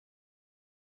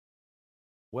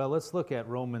Well, let's look at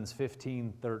Romans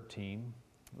 15:13.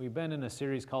 We've been in a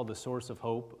series called The Source of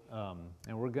Hope,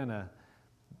 and we're going to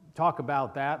talk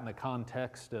about that in the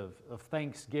context of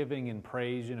thanksgiving and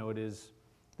praise. You know, it is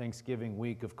Thanksgiving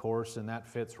week, of course, and that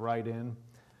fits right in.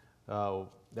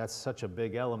 That's such a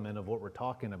big element of what we're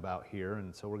talking about here,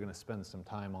 and so we're going to spend some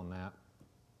time on that.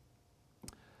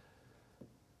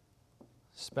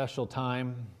 Special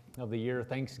time of the year,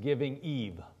 Thanksgiving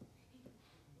Eve.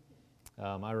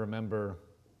 I remember,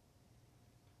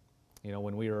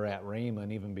 when we were at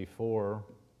Raymond, even before,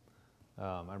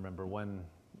 I remember when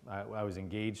I was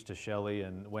engaged to Shelley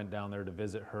and went down there to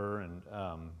visit her, and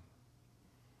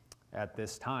at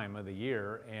this time of the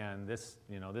year, and this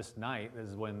night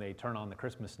is when they turn on the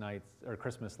Christmas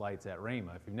lights at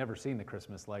Rhema. If you've never seen the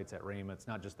Christmas lights at Rhema, it's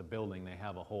not just a building; they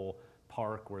have a whole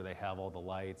park where they have all the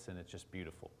lights, and it's just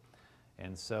beautiful.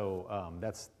 And so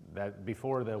that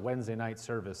before the Wednesday night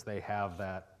service, they have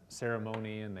that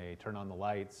ceremony, and they turn on the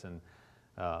lights, and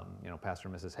Pastor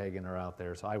and Mrs. Hagan are out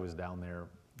there. So I was down there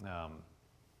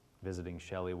visiting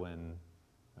Shelley when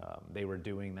they were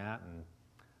doing that, and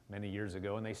many years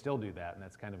ago, and they still do that, and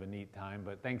that's kind of a neat time.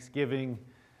 But Thanksgiving,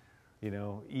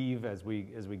 Eve, as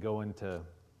we go into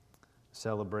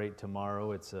celebrate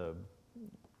tomorrow, it's a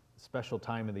special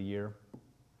time of the year.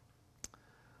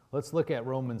 Let's look at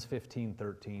Romans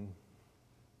 15:13.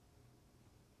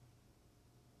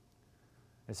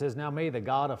 It says, "Now may the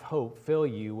God of hope fill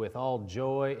you with all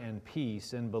joy and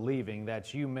peace in believing,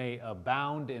 that you may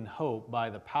abound in hope by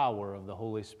the power of the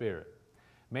Holy Spirit."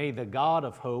 May the God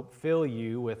of hope fill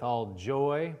you with all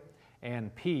joy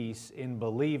and peace in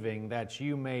believing, that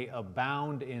you may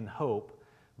abound in hope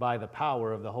by the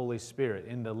power of the Holy Spirit.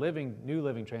 In the New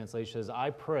Living Translation says, "I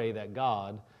pray that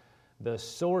God, the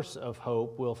source of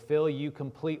hope, will fill you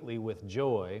completely with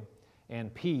joy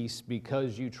and peace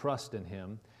because you trust in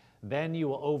Him. Then you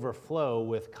will overflow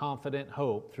with confident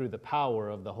hope through the power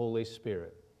of the Holy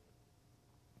Spirit."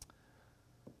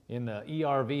 In the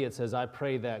ERV, it says, "I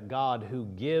pray that God, who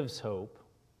gives hope,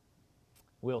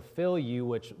 will fill you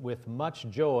with much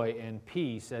joy and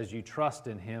peace as you trust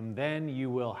in Him. Then you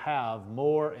will have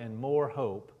more and more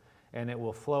hope, and it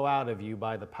will flow out of you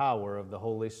by the power of the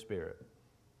Holy Spirit."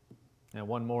 And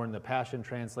one more in the Passion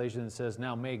Translation, it says,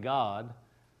 "Now may God,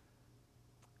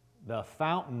 the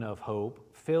fountain of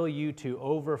hope, fill you to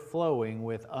overflowing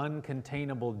with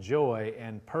uncontainable joy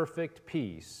and perfect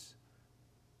peace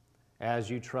as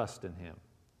you trust in Him.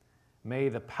 May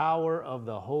the power of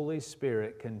the Holy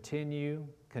Spirit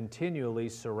continually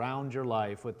surround your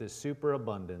life with this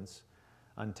superabundance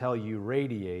until you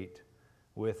radiate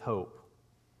with hope."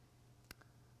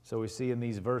 So we see in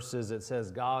these verses, it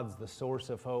says God's the source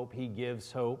of hope. He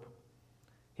gives hope.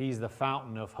 He's the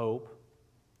fountain of hope.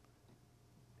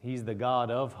 He's the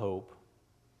God of hope.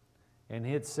 And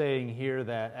it's saying here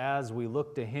that as we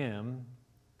look to Him,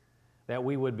 that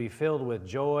we would be filled with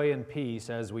joy and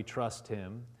peace as we trust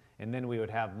Him, and then we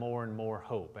would have more and more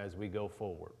hope as we go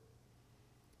forward.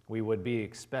 We would be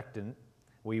expectant.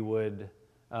 We would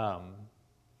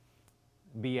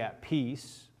be at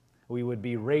peace. We would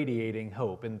be radiating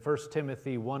hope. In 1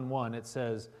 Timothy 1:1, it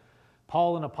says,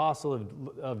 "Paul, an apostle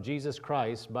of Jesus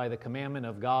Christ, by the commandment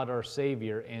of God our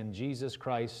Savior, and Jesus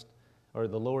Christ, or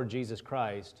the Lord Jesus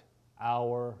Christ,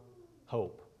 our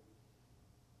hope."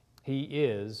 He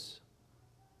is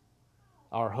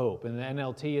our hope. In the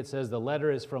NLT, it says, "The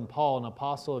letter is from Paul, an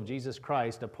apostle of Jesus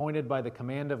Christ, appointed by the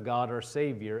command of God our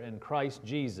Savior, and Christ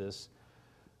Jesus,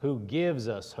 who gives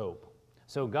us hope."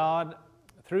 So God,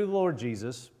 through the Lord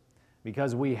Jesus,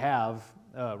 because we have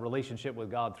a relationship with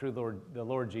God through the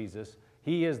Lord Jesus,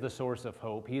 He is the source of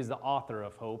hope. He is the author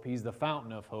of hope. He's the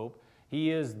fountain of hope.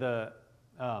 He is the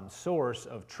source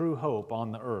of true hope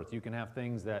on the earth. You can have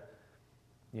things that,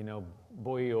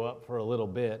 buoy you up for a little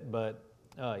bit, but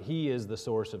He is the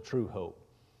source of true hope.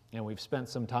 And we've spent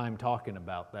some time talking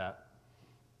about that.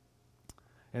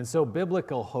 And so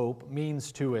biblical hope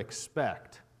means to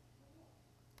expect.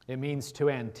 It means to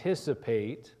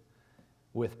anticipate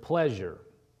with pleasure.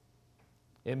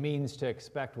 It means to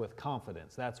expect with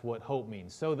confidence. That's what hope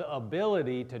means. So the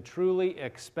ability to truly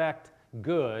expect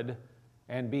good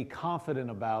and be confident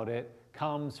about it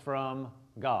comes from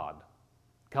God,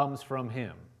 comes from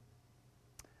Him.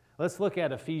 Let's look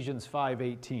at Ephesians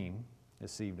 5:18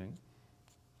 this evening.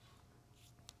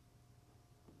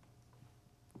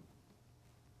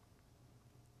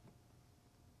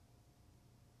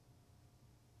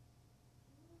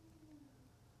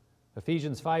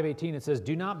 Ephesians 5:18, it says,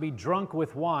 "Do not be drunk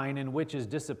with wine, in which is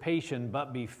dissipation,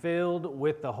 but be filled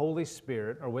with the Holy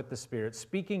Spirit," or with the Spirit,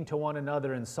 "speaking to one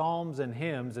another in psalms and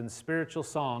hymns and spiritual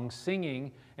songs,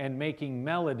 singing and making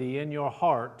melody in your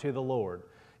heart to the Lord,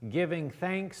 giving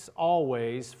thanks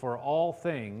always for all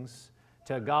things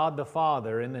to God the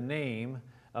Father in the name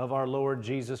of our Lord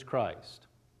Jesus Christ.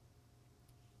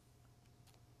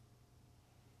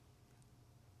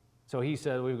 So he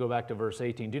said, we go back to verse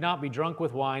 18, do not be drunk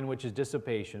with wine, which is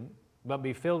dissipation, but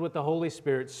be filled with the Holy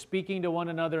Spirit, speaking to one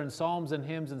another in psalms and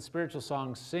hymns and spiritual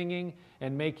songs, singing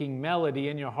and making melody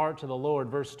in your heart to the Lord.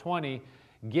 Verse 20,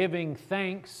 giving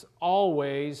thanks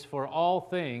always for all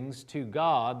things to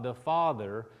God the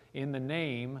Father in the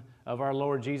name of our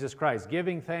Lord Jesus Christ.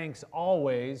 Giving thanks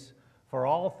always for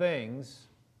all things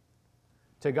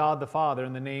to God the Father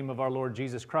in the name of our Lord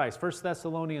Jesus Christ. 1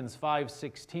 Thessalonians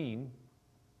 5:16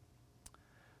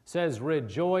 says,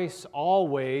 rejoice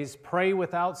always, pray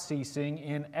without ceasing,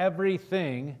 in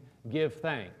everything give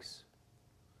thanks.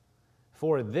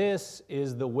 For this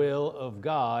is the will of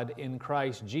God in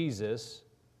Christ Jesus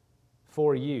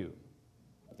for you.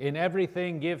 In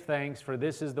everything give thanks, for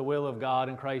this is the will of God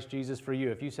in Christ Jesus for you.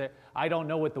 If you say, I don't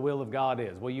know what the will of God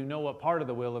is, well, you know what part of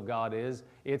the will of God is.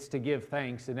 It's to give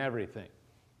thanks in everything.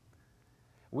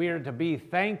 We are to be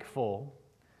thankful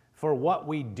for what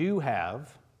we do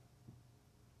have,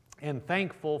 and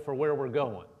thankful for where we're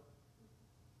going.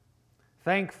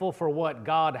 Thankful for what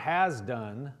God has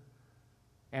done,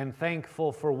 and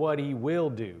thankful for what He will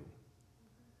do.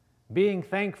 Being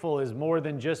thankful is more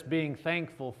than just being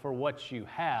thankful for what you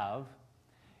have.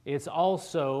 It's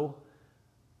also,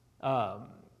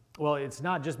 it's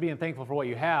not just being thankful for what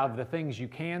you have, the things you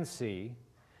can see,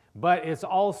 but it's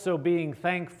also being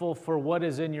thankful for what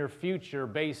is in your future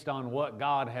based on what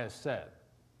God has said.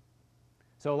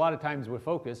 So a lot of times we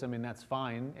focus, that's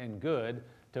fine and good,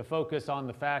 to focus on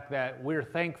the fact that we're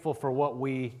thankful for what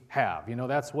we have.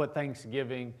 That's what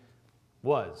Thanksgiving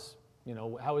was.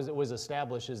 How it was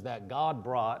established is that God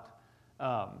brought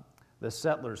the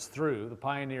settlers through, the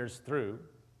pioneers through,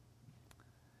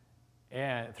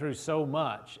 and through so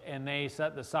much, and they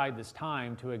set aside this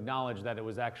time to acknowledge that it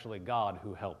was actually God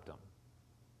who helped them.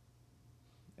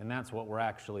 And that's what we're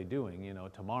actually doing,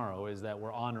 tomorrow, is that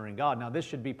we're honoring God. Now, this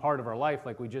should be part of our life,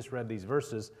 like we just read these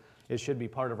verses. It should be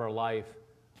part of our life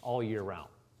all year round.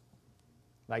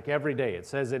 Like every day. It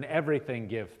says, in everything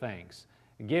give thanks.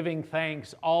 Giving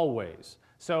thanks always.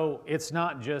 So it's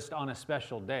not just on a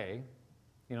special day.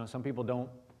 Some people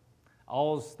don't.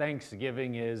 All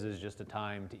Thanksgiving is just a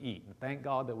time to eat. And thank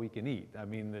God that we can eat.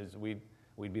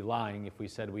 We'd be lying if we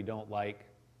said we don't like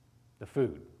the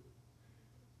food.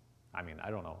 I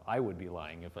don't know. I would be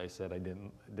lying if I said I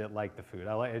didn't like the food.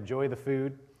 I enjoy the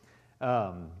food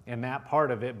and that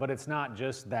part of it, but it's not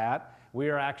just that. We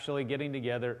are actually getting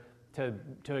together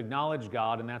to acknowledge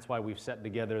God, and that's why we've set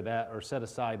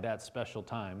aside that special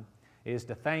time, is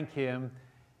to thank Him,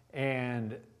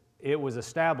 and it was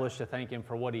established to thank Him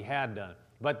for what He had done.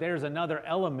 But there's another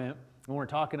element when we're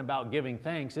talking about giving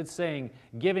thanks. It's saying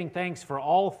giving thanks for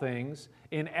all things,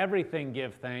 in everything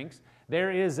give thanks.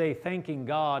 There is a thanking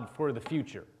God for the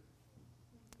future.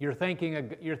 You're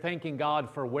thanking God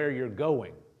for where you're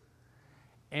going.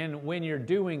 And when you're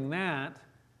doing that,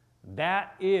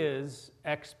 that is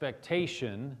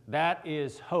expectation, that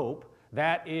is hope,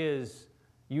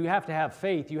 you have to have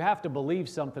faith, you have to believe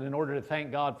something in order to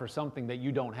thank God for something that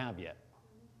you don't have yet.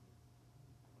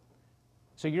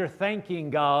 So you're thanking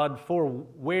God for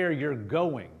where you're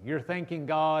going. You're thanking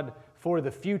God for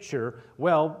the future.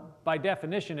 Well, by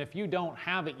definition, if you don't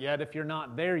have it yet, if you're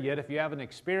not there yet, if you haven't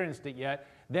experienced it yet,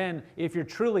 then if you're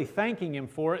truly thanking Him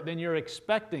for it, then you're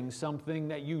expecting something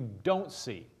that you don't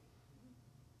see.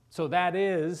 So that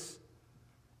is,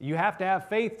 you have to have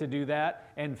faith to do that,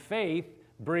 and faith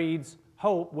breeds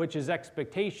hope, which is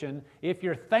expectation. If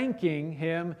you're thanking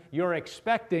Him, you're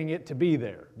expecting it to be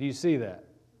there. Do you see that?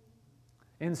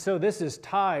 And so this is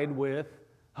tied with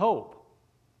hope.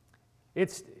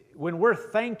 It's when we're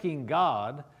thanking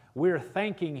God, we're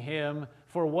thanking Him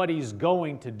for what He's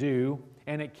going to do,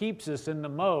 and it keeps us in the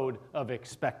mode of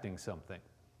expecting something.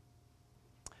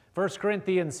 1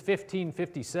 Corinthians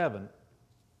 15:57.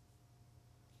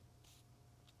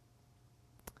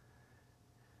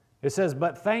 It says,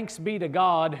 but thanks be to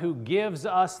God who gives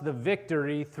us the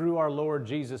victory through our Lord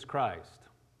Jesus Christ.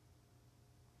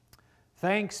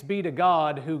 Thanks be to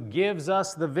God who gives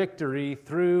us the victory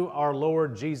through our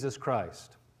Lord Jesus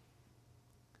Christ.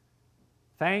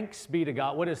 Thanks be to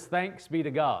God. What is thanks be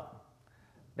to God?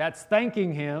 That's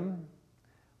thanking Him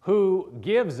who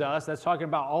gives us, that's talking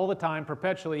about all the time,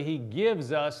 perpetually, He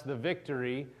gives us the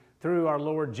victory through our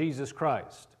Lord Jesus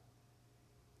Christ.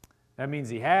 That means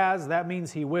He has, that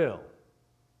means He will.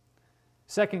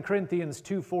 2 Corinthians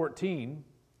 2:14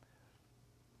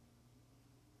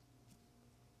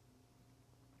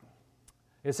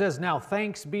 It says, "Now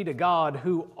thanks be to God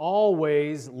who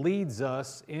always leads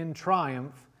us in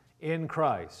triumph in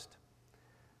Christ."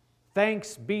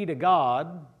 Thanks be to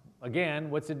God. Again,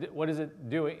 what is it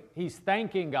doing? He's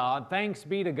thanking God. Thanks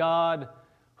be to God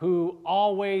who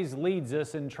always leads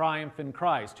us in triumph in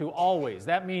Christ. Who always.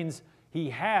 That means He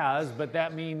has, but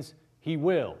that means He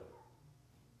will.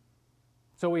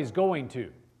 So He's going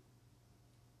to.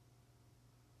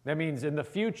 That means in the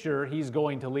future, He's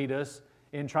going to lead us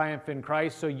in triumph in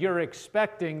Christ. So you're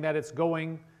expecting that it's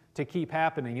going to keep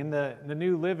happening. In the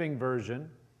New Living Version,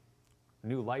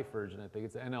 New Life Version, I think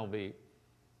it's the NLV.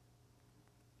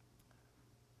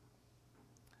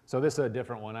 So this is a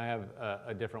different one. I have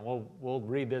a different one. We'll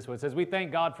read this one. It says, "We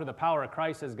thank God for the power of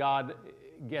Christ as God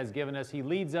has given us. He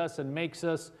leads us and makes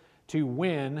us to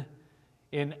win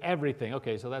in everything."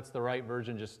 Okay, so that's the right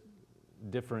version, just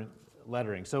different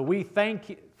lettering. So we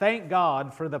thank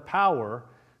God for the power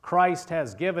Christ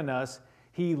has given us.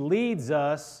 He leads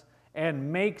us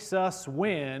and makes us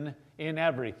win in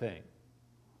everything.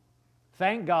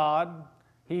 Thank God,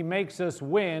 He makes us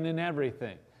win in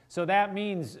everything. So that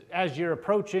means as you're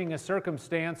approaching a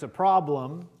circumstance, a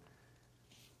problem,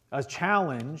 a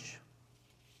challenge,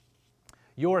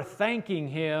 you're thanking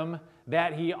Him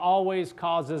that He always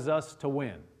causes us to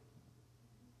win.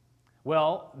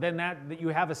 Well, then that you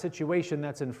have a situation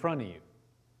that's in front of you.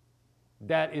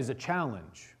 That is a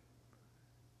challenge.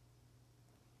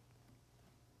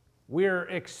 We're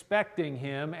expecting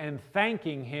Him and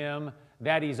thanking Him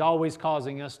that He's always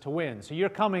causing us to win. So you're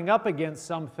coming up against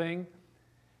something.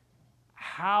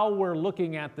 How we're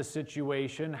looking at the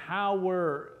situation, how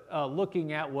we're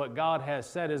looking at what God has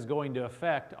said is going to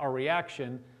affect our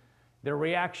reaction. The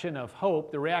reaction of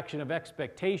hope, the reaction of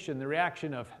expectation, the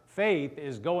reaction of faith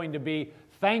is going to be,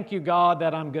 thank you, God,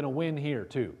 that I'm going to win here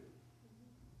too.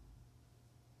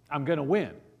 I'm going to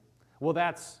win. Well,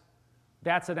 that's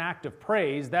an act of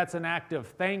praise. That's an act of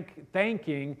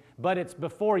thanking, but it's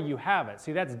before you have it.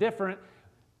 See, that's different.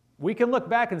 We can look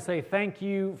back and say, thank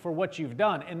you for what you've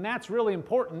done. And that's really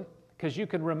important because you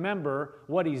can remember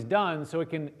what He's done, so it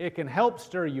can help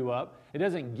stir you up. It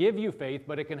doesn't give you faith,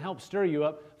 but it can help stir you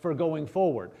up for going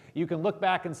forward. You can look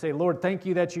back and say, Lord, thank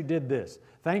you that you did this.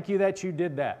 Thank you that you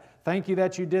did that. Thank you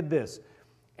that you did this.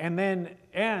 And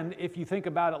if you think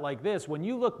about it like this, when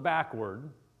you look backward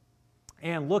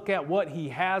and look at what He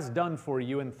has done for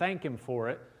you and thank Him for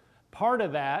it, part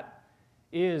of that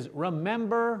is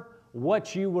remember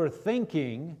what you were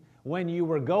thinking when you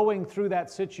were going through that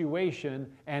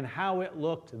situation and how it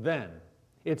looked then.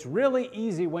 It's really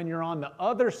easy when you're on the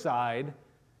other side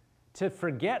to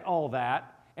forget all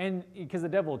that, and because the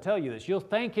devil will tell you this. You'll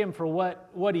thank Him for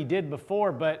what He did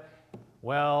before, but,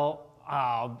 well,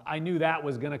 I knew that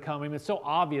was going to come. I mean, it's so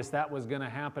obvious that was going to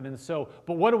happen, and so,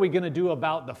 but what are we going to do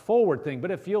about the forward thing?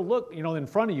 But if you look, in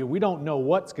front of you, we don't know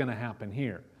what's going to happen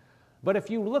here. But if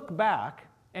you look back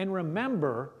and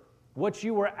remember what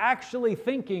you were actually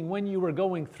thinking when you were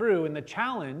going through and the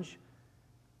challenge,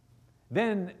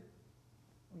 then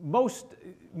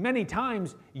many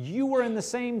times you were in a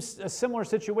similar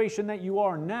situation that you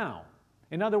are now.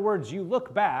 In other words, you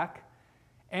look back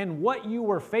and what you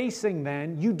were facing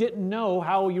then, you didn't know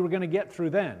how you were going to get through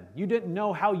then. You didn't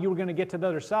know how you were going to get to the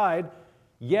other side,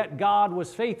 yet God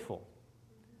was faithful.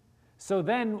 So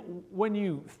then when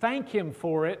you thank Him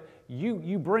for it,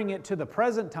 you bring it to the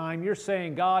present time. You're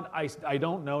saying, God, I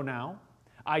don't know now.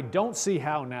 I don't see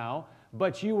how now,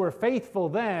 but you were faithful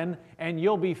then, and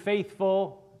you'll be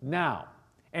faithful now.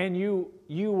 And you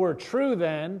were true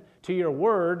then to your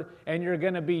word, and you're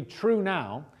going to be true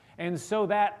now. And so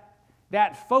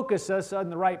that focuses us on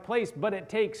the right place, but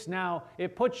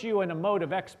it puts you in a mode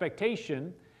of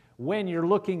expectation when you're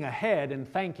looking ahead and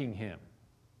thanking Him.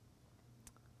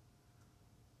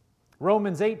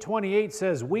 Romans 8:28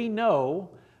 says, "We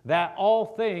know that all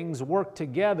things work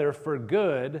together for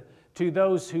good to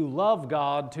those who love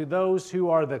God, to those who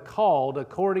are the called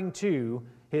according to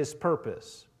His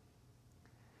purpose."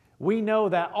 We know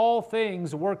that all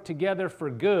things work together for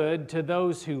good to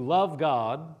those who love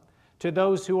God, to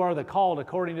those who are the called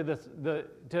according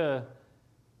to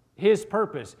His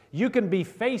purpose. You can be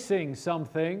facing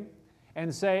something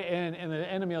and say, and the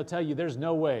enemy will tell you, there's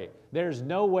no way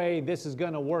this is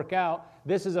going to work out.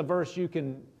 This is a verse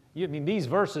these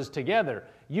verses together,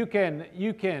 you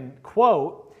can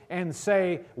quote and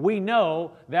say, we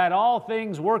know that all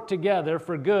things work together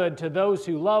for good to those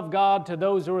who love God, to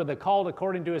those who are the called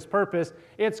according to His purpose.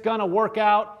 It's going to work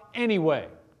out anyway.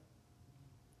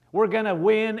 We're going to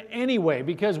win anyway,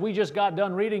 because we just got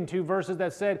done reading 2 verses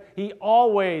that said He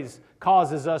always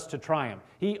causes us to triumph.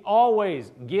 He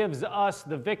always gives us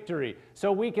the victory.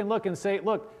 So we can look and say,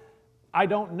 look, I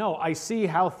don't know. I see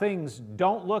how things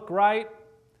don't look right,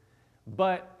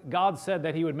 but God said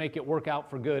that He would make it work out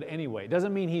for good anyway.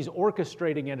 Doesn't mean He's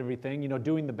orchestrating everything,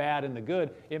 doing the bad and the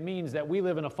good. It means that we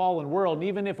live in a fallen world, and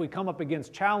even if we come up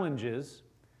against challenges,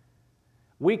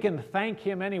 we can thank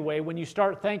Him anyway. When you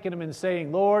start thanking Him and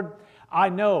saying, Lord, I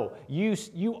know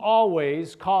you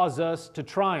always cause us to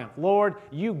triumph. Lord,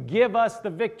 you give us the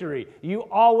victory. You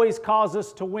always cause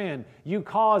us to win. You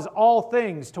cause all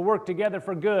things to work together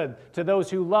for good to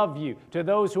those who love you, to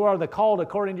those who are the called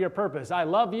according to your purpose. I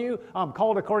love you. I'm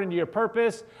called according to your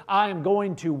purpose. I am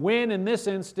going to win in this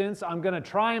instance. I'm going to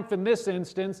triumph in this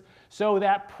instance. So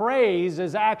that praise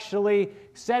is actually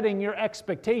setting your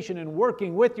expectation and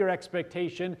working with your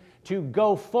expectation to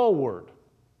go forward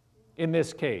in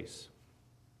this case.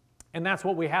 And that's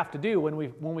what we have to do when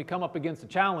we come up against a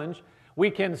challenge. We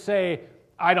can say,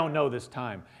 I don't know this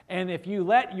time. And if you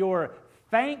let your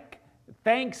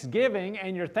thanksgiving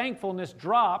and your thankfulness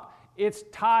drop, it's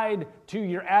tied to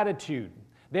your attitude.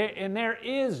 There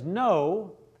is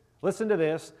no, listen to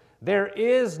this, there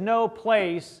is no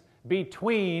place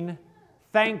between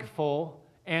thankful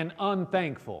and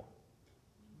unthankful.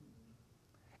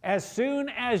 As soon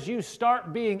as you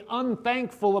start being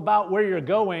unthankful about where you're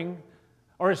going,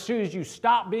 or as soon as you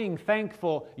stop being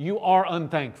thankful, you are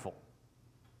unthankful.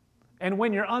 And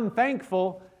when you're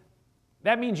unthankful,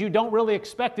 that means you don't really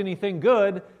expect anything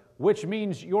good, which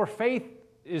means your faith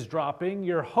is dropping,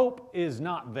 your hope is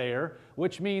not there,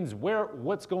 which means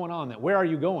what's going on then? Where are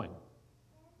you going?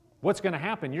 What's going to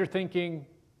happen? You're thinking,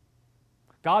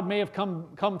 God may have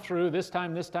come through this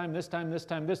time,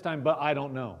 but I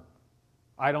don't know.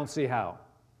 I don't see how.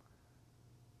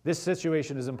 This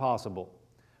situation is impossible.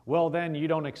 Well, then you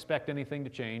don't expect anything to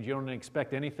change. You don't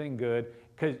expect anything good,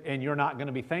 and you're not going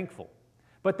to be thankful.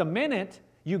 But the minute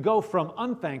you go from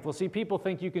unthankful, see, people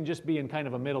think you can just be in kind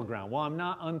of a middle ground. Well, I'm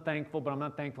not unthankful, but I'm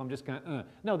not thankful. I'm just kind of,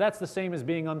 No, that's the same as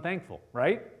being unthankful,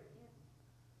 right?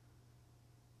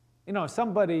 If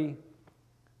somebody,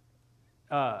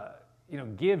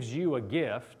 gives you a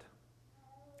gift,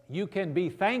 you can be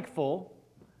thankful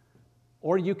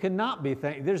or you cannot be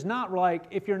thankful. There's not like,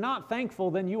 if you're not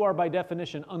thankful, then you are by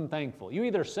definition unthankful. You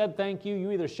either said thank you,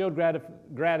 you either showed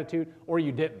gratitude, or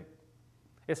you didn't.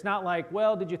 It's not like,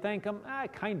 well, did you thank him?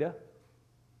 Kinda.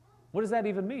 What does that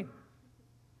even mean?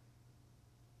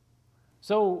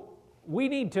 So we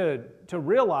need to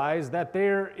realize that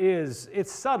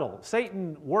it's subtle.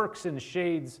 Satan works in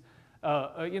shades,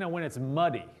 when it's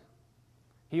muddy.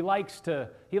 He likes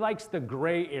the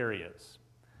gray areas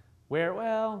where,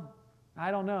 well, I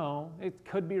don't know, it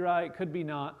could be right, could be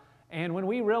not. And when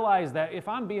we realize that if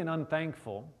I'm being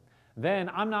unthankful, then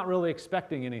I'm not really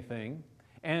expecting anything.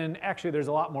 And actually there's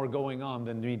a lot more going on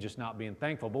than me just not being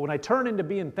thankful. But when I turn into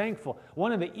being thankful,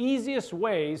 one of the easiest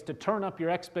ways to turn up your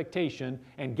expectation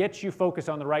and get you focused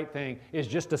on the right thing is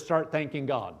just to start thanking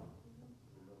God.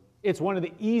 It's one of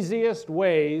the easiest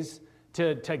ways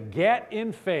to get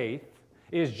in faith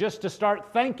is just to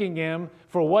start thanking Him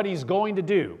for what He's going to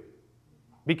do.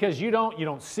 Because you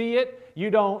don't see it,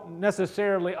 you don't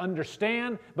necessarily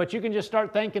understand, but you can just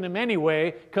start thanking Him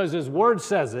anyway because His Word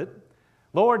says it.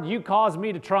 Lord, you cause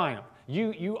me to triumph.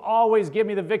 You always give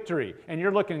me the victory. And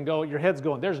you're looking and your head's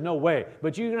going, there's no way.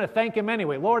 But you're going to thank Him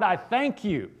anyway. Lord, I thank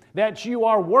you that you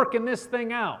are working this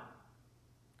thing out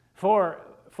for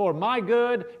my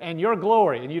good and your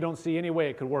glory. And you don't see any way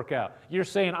it could work out. You're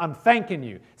saying, I'm thanking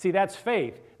you. See, that's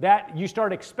faith. That you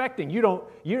start expecting.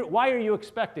 Why are you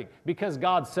expecting? Because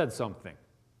God said something.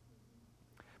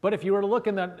 But if you were to look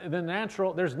in the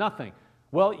natural, there's nothing.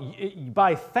 Well,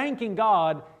 by thanking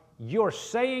God, you're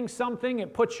saying something,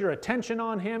 it puts your attention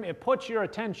on Him, it puts your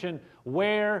attention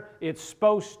where it's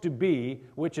supposed to be,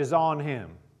 which is on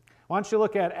Him. Why don't you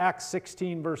look at Acts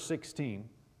 16, verse 16.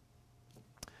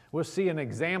 We'll see an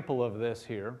example of this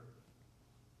here.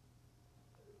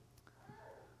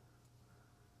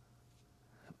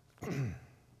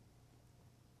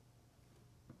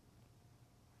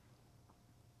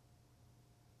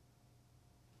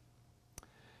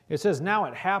 It says, now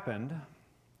it happened,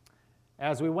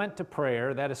 as we went to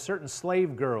prayer, that a certain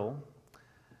slave girl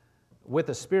with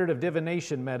a spirit of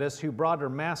divination met us, who brought her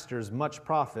masters much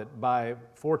profit by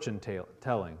fortune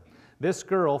telling. This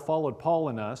girl followed Paul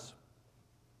and us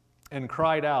and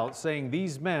cried out, saying,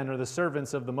 these men are the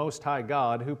servants of the Most High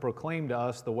God, who proclaim to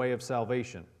us the way of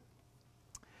salvation.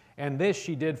 And this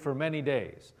she did for many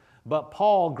days. But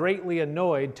Paul, greatly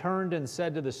annoyed, turned and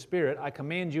said to the spirit, I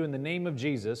command you in the name of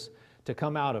Jesus to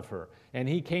come out of her. And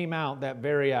he came out that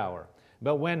very hour.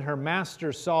 But when her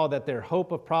masters saw that their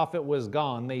hope of profit was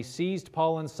gone, they seized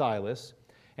Paul and Silas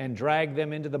and dragged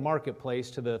them into the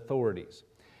marketplace to the authorities.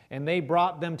 And they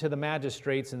brought them to the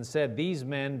magistrates and said, These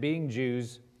men, being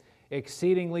Jews,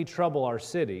 exceedingly trouble our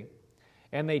city,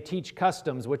 and they teach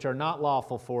customs which are not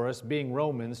lawful for us, being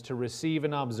Romans, to receive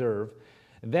and observe.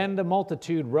 Then the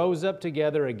multitude rose up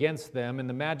together against them, and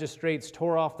the magistrates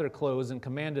tore off their clothes and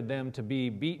commanded them to be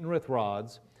beaten with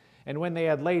rods. And when they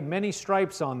had laid many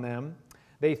stripes on them,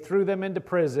 they threw them into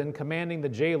prison, commanding the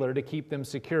jailer to keep them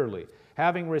securely.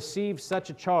 Having received such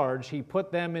a charge, he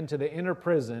put them into the inner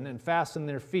prison and fastened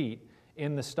their feet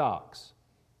in the stocks.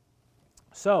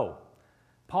 So,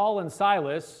 Paul and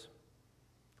Silas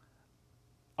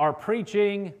are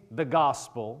preaching the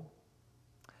gospel.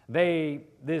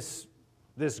 This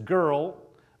girl,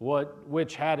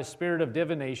 which had a spirit of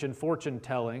divination,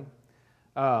 fortune-telling,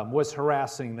 was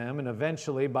harassing them, and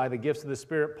eventually, by the gifts of the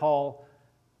Spirit, Paul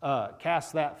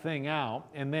cast that thing out,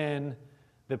 and then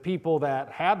the people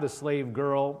that had the slave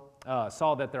girl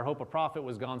saw that their hope of profit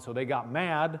was gone, so they got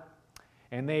mad,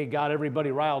 and they got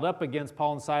everybody riled up against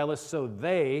Paul and Silas, so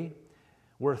they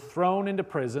were thrown into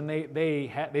prison.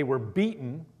 They were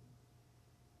beaten,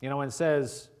 and it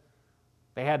says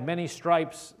they had many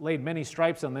stripes, laid many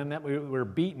stripes on them, that were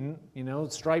beaten,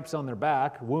 stripes on their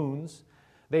back, wounds.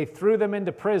 They threw them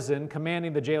into prison,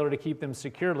 commanding the jailer to keep them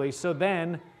securely. So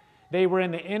then they were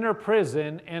in the inner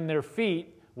prison, and their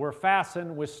feet were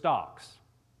fastened with stocks.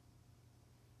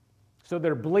 So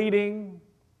they're bleeding,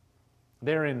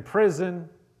 they're in prison,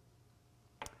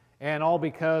 and all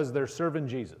because they're serving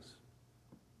Jesus.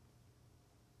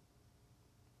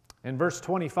 In verse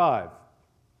 25,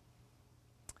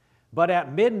 but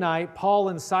at midnight Paul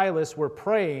and Silas were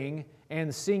praying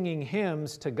and singing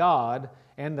hymns to God,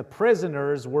 and the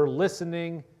prisoners were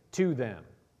listening to them.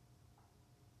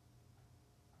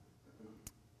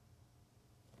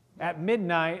 At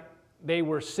midnight, they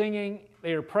were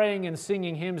praying and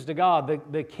singing hymns to God.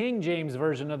 The King James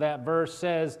version of that verse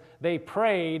says they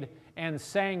prayed and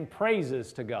sang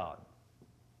praises to God.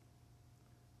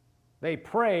 They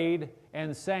prayed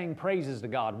and sang praises to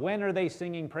God. When are they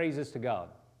singing praises to God?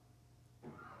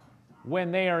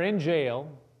 When they are in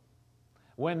jail,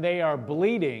 when they are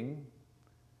bleeding,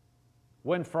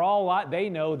 when for all they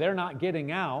know they're not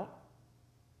getting out,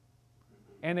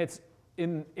 and it's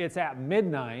at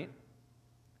midnight,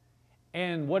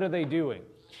 and what are they doing?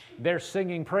 They're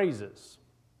singing praises.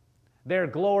 They're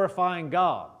glorifying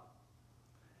God.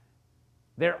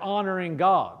 They're honoring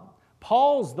God.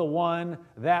 Paul's the one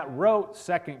that wrote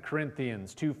 2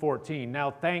 Corinthians 2:14.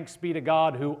 Now thanks be to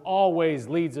God who always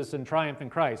leads us in triumph in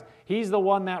Christ. He's the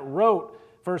one that wrote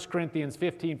 1 Corinthians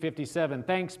 15:57.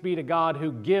 Thanks be to God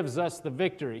who gives us the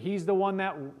victory. He's the one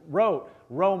that wrote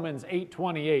Romans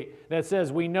 8:28 that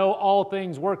says, we know all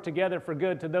things work together for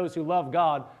good to those who love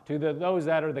God, to those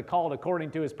that are the called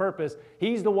according to His purpose.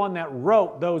 He's the one that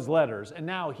wrote those letters. And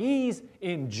now he's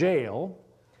in jail,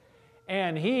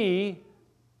 and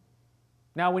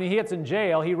now when he gets in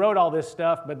jail, he wrote all this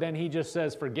stuff, but then he just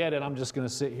says, forget it, I'm just going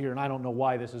to sit here, and I don't know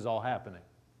why this is all happening.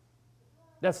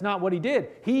 That's not what he did.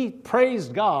 He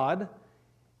praised God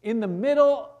in the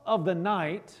middle of the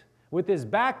night with his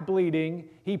back bleeding.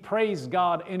 He praised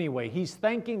God anyway. He's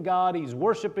thanking God. He's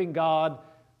worshiping God.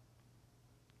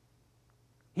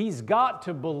 He's got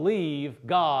to believe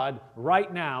God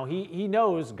right now. He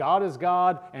knows God is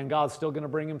God, and God's still going to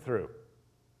bring him through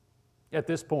at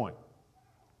this point.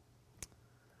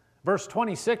 Verse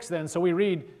 26 then, so we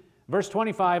read, verse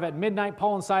 25, at midnight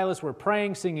Paul and Silas were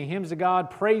praying, singing hymns to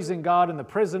God, praising God, and the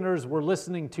prisoners were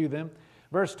listening to them.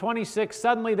 Verse 26,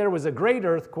 suddenly there was a great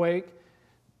earthquake.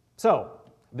 So,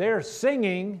 they're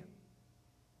singing,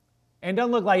 and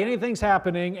doesn't look like anything's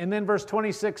happening. And then verse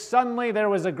 26, suddenly there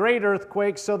was a great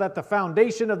earthquake so that the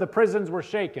foundation of the prisons were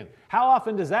shaken. How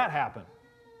often does that happen?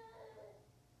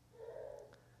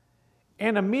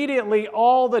 And immediately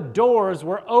all the doors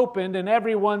were opened and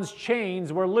everyone's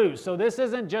chains were loose. So this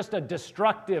isn't just a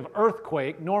destructive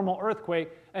earthquake, normal earthquake.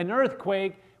 An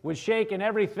earthquake would shake and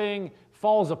everything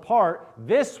falls apart.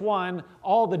 This one,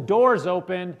 all the doors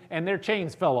opened and their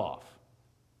chains fell off.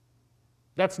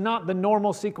 That's not the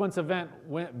normal sequence of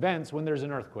events when there's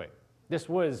an earthquake. This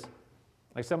was,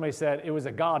 like somebody said, it was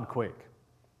a God-quake.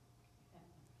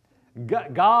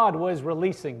 God was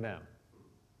releasing them.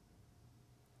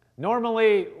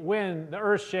 Normally, when the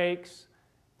earth shakes,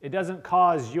 it doesn't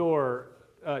cause your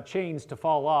chains to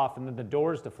fall off and then the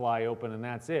doors to fly open and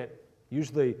that's it.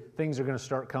 Usually, things are going to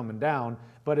start coming down.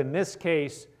 But in this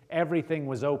case, everything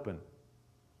was open.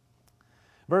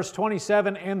 Verse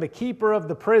 27, and the keeper of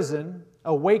the prison,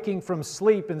 awaking from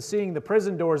sleep and seeing the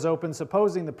prison doors open,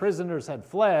 supposing the prisoners had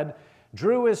fled,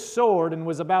 drew his sword and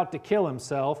was about to kill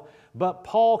himself. But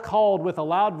Paul called with a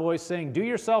loud voice, saying, do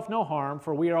yourself no harm,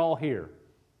 for we are all here.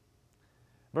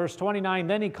 Verse 29,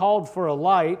 then he called for a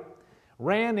light,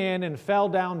 ran in, and fell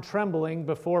down trembling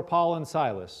before Paul and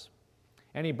Silas.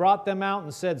 And he brought them out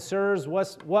and said, Sirs,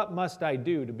 what must I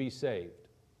do to be saved?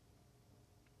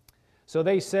 So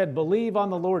they said, Believe on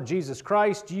the Lord Jesus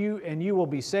Christ, and you will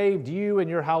be saved, you and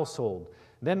your household.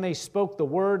 Then they spoke the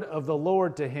word of the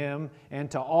Lord to him and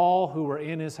to all who were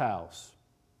in his house.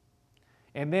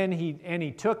 And then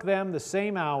he took them the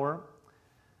same hour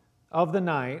of the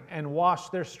night and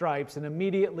washed their stripes, and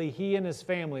immediately he and his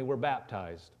family were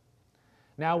baptized.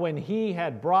 Now when he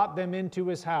had brought them into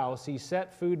his house, he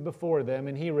set food before them,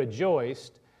 and he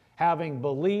rejoiced, having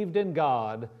believed in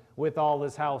God with all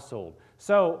his household.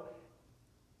 So,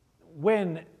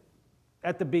 when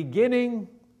at the beginning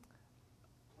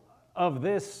of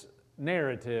this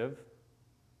narrative,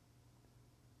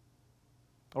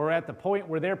 or at the point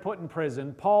where they're put in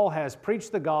prison, Paul has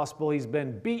preached the gospel, he's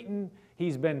been beaten,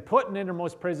 he's been put in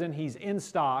innermost prison, he's in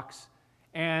stocks,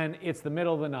 and it's the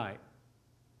middle of the night.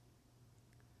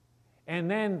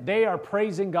 And then they are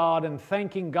praising God and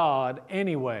thanking God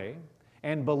anyway,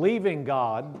 and believing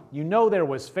God. You know there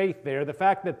was faith there. The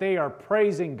fact that they are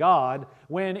praising God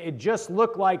when it just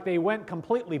looked like they went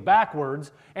completely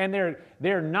backwards, and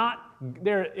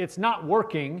it's not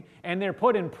working, and they're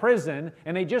put in prison,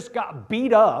 and they just got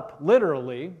beat up,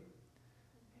 literally.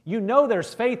 You know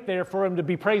there's faith there for them to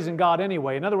be praising God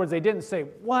anyway. In other words, they didn't say,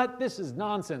 what? This is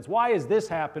nonsense. Why is this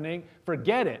happening?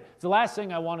 Forget it. The last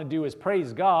thing I want to do is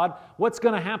praise God. What's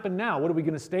going to happen now? What, are we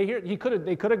going to stay here?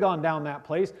 They could have gone down that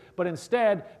place, but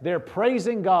instead they're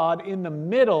praising God in the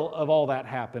middle of all that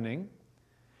happening.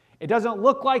 It doesn't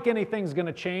look like anything's going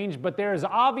to change, but there is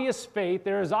obvious faith,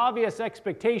 there is obvious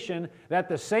expectation that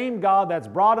the same God that's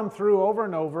brought them through over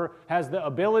and over has the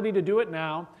ability to do it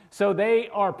now. So they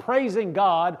are praising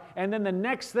God, and then the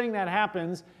next thing that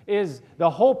happens is the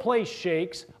whole place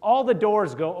shakes, all the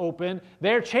doors go open,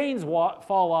 their chains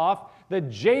fall off, the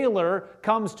jailer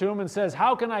comes to him and says,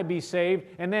 how can I be saved?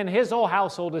 And then his whole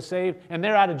household is saved, and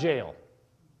they're out of jail.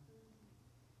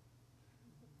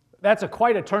 That's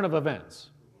quite a turn of events.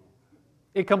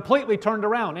 It completely turned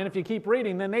around. And if you keep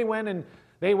reading, then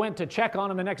they went to check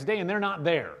on him the next day, and they're not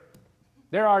there.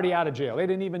 They're already out of jail. They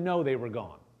didn't even know they were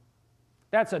gone.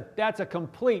 That's a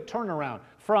complete turnaround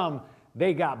from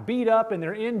they got beat up and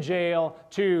they're in jail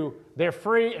to they're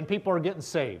free and people are getting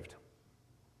saved.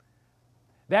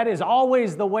 That is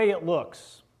always the way it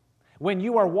looks. When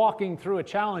you are walking through a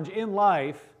challenge in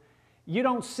life, you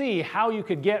don't see how you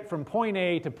could get from point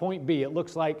A to point B. It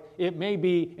looks like it may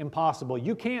be impossible.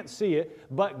 You can't see it,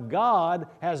 but God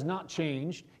has not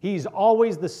changed. He's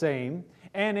always the same.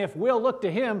 And if we'll look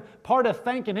to Him, part of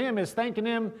thanking Him is thanking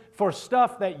Him for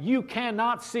stuff that you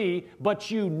cannot see,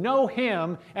 but you know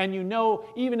Him, and you know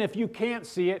even if you can't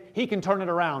see it, He can turn it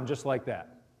around just like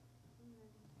that.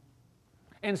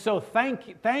 And so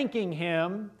thanking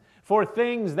Him for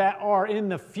things that are in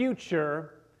the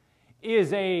future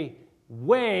is a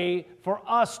way for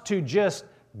us to just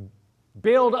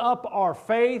build up our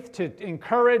faith, to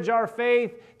encourage our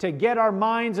faith, to get our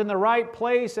minds in the right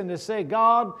place, and to say,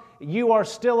 God, you are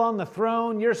still on the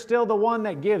throne. You're still the one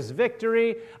that gives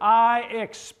victory. I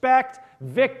expect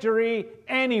victory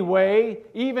anyway,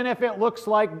 even if it looks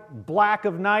like black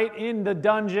of night in the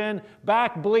dungeon,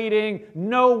 back bleeding,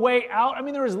 no way out. I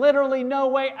mean, there was literally no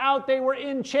way out. They were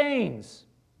in chains.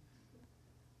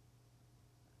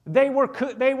 They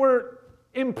were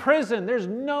imprisoned. There's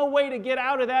no way to get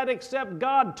out of that except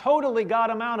God totally got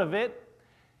them out of it,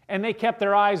 and they kept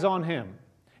their eyes on Him.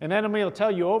 And the enemy will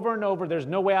tell you over and over, there's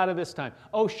no way out of this time.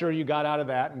 Oh, sure, you got out of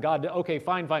that, and God, okay,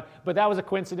 fine, but that was a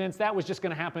coincidence. That was just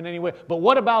going to happen anyway. But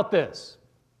what about this?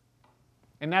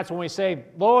 And that's when we say,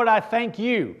 Lord, I thank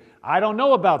you. I don't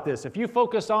know about this. If you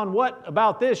focus on what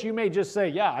about this, you may just say,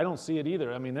 yeah, I don't see it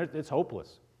either. I mean, it's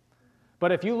hopeless.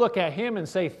 But if you look at Him and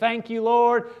say, thank you,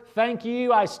 Lord, thank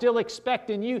you, I still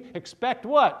expect in you. Expect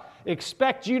what?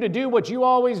 Expect you to do what you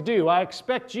always do. I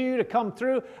expect you to come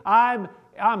through. I'm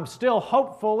still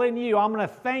hopeful in you. I'm going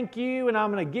to thank you, and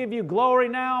I'm going to give you glory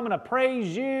now. I'm going to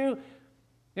praise you.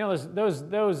 You know,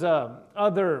 those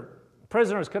other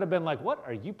prisoners could have been like, what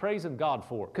are you praising God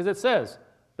for? Because it says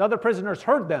the other prisoners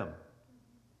heard them.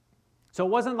 So it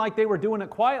wasn't like they were doing it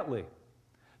quietly.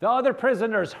 The other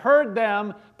prisoners heard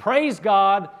them praise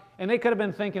God, and they could have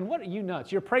been thinking, what are you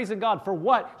nuts? You're praising God for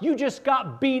what? You just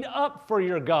got beat up for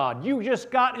your God. You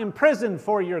just got imprisoned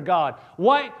for your God.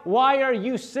 Why are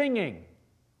you singing?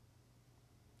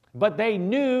 But they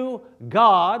knew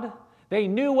God. They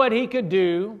knew what He could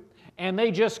do, and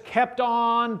they just kept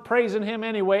on praising Him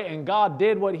anyway, and God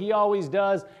did what He always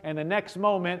does, and the next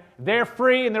moment, they're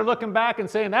free, and they're looking back and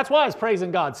saying, that's why I was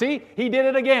praising God. See, He did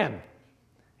it again.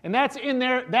 And that's in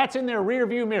their rear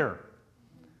view mirror.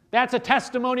 That's a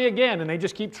testimony again, and they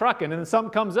just keep trucking. And then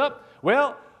something comes up,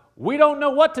 well, we don't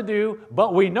know what to do,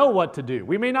 but we know what to do.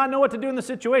 We may not know what to do in the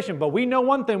situation, but we know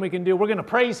one thing we can do. We're going to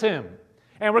praise Him,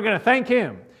 and we're going to thank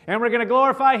Him, and we're going to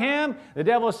glorify Him. The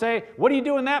devil will say, what are you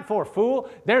doing that for, fool?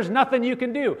 There's nothing you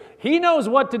can do. He knows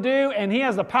what to do, and He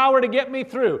has the power to get me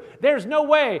through. There's no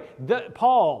way that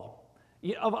Paul,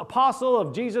 apostle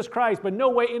of Jesus Christ, but no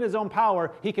way in his own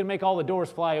power he can make all the doors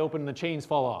fly open and the chains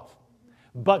fall off.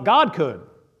 But God could.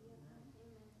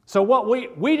 So what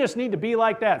we just need to be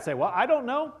like that. Say, well, I don't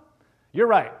know. You're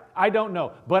right. I don't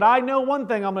know. But I know one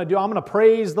thing I'm going to do. I'm going to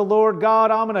praise the Lord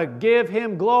God. I'm going to give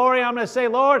Him glory. I'm going to say,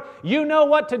 Lord, you know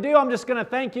what to do. I'm just going to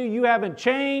thank you. You haven't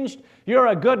changed. You're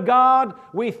a good God.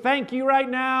 We thank you right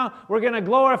now. We're going to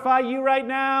glorify you right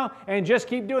now. And just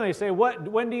keep doing it. They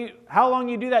say, how long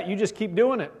you do that? You just keep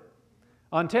doing it.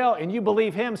 And you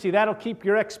believe Him. See, that'll keep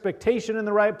your expectation in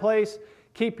the right place.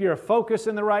 Keep your focus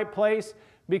in the right place.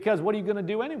 Because what are you going to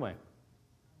do anyway?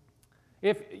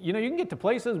 If you can get to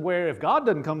places where if God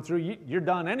doesn't come through, you're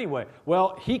done anyway.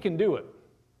 Well, He can do it.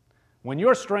 When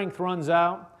your strength runs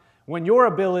out, when your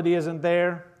ability isn't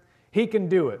there, He can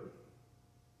do it.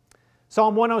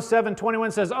 Psalm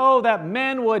 107:21 says, oh, that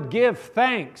men would give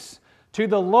thanks to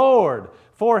the Lord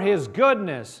for His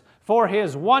goodness, for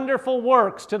His wonderful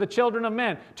works to the children of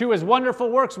men. To His wonderful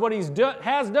works, what He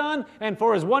has done, and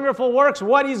for His wonderful works,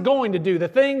 what He's going to do. The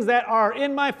things that are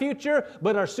in my future,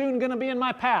 but are soon going to be in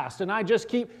my past. And I just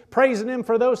keep praising Him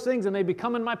for those things, and they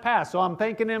become in my past. So I'm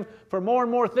thanking Him for more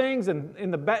and more things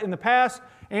in the past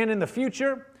and in the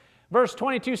future. Verse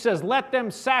 22 says, let them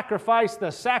sacrifice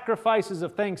the sacrifices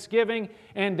of thanksgiving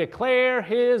and declare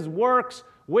His works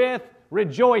with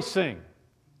rejoicing.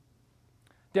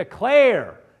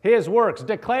 Declare His works.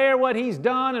 Declare what He's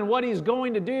done and what He's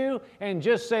going to do, and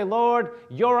just say, Lord,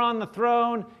 you're on the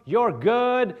throne, you're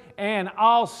good, and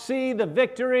I'll see the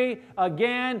victory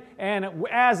again, and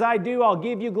as I do, I'll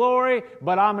give you glory,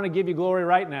 but I'm going to give you glory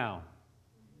right now.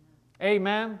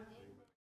 Amen.